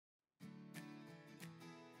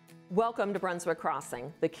Welcome to Brunswick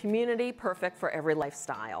Crossing, the community perfect for every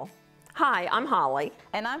lifestyle. Hi, I'm Holly.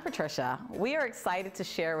 And I'm Patricia. We are excited to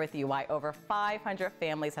share with you why over 500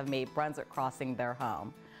 families have made Brunswick Crossing their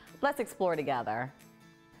home. Let's explore together.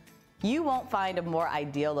 You won't find a more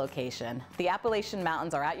ideal location. The Appalachian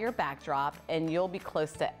Mountains are at your backdrop, and you'll be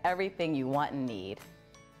close to everything you want and need.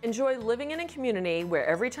 Enjoy living in a community where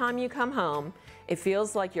every time you come home, it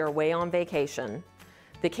feels like you're away on vacation.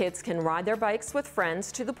 The kids can ride their bikes with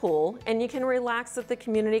friends to the pool, and you can relax at the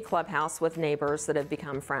community clubhouse with neighbors that have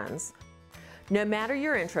become friends. No matter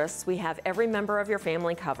your interests, we have every member of your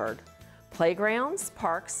family covered. Playgrounds,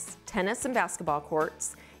 parks, tennis and basketball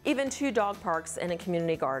courts, even 2 dog parks and a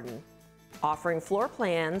community garden. Offering floor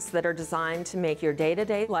plans that are designed to make your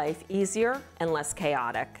day-to-day life easier and less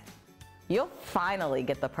chaotic. You'll finally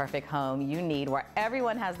get the perfect home you need where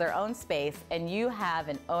everyone has their own space and you have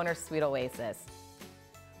an owner's sweet oasis.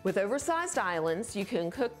 With oversized islands, you can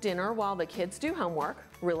cook dinner while the kids do homework,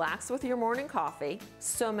 relax with your morning coffee,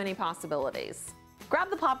 so many possibilities. Grab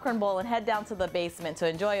the popcorn bowl and head down to the basement to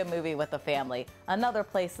enjoy a movie with the family, another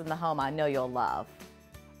place in the home I know you'll love.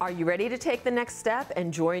 Are you ready to take the next step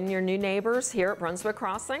and join your new neighbors here at Brunswick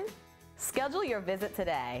Crossing? Schedule your visit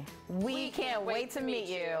today. We can't wait to meet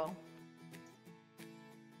you.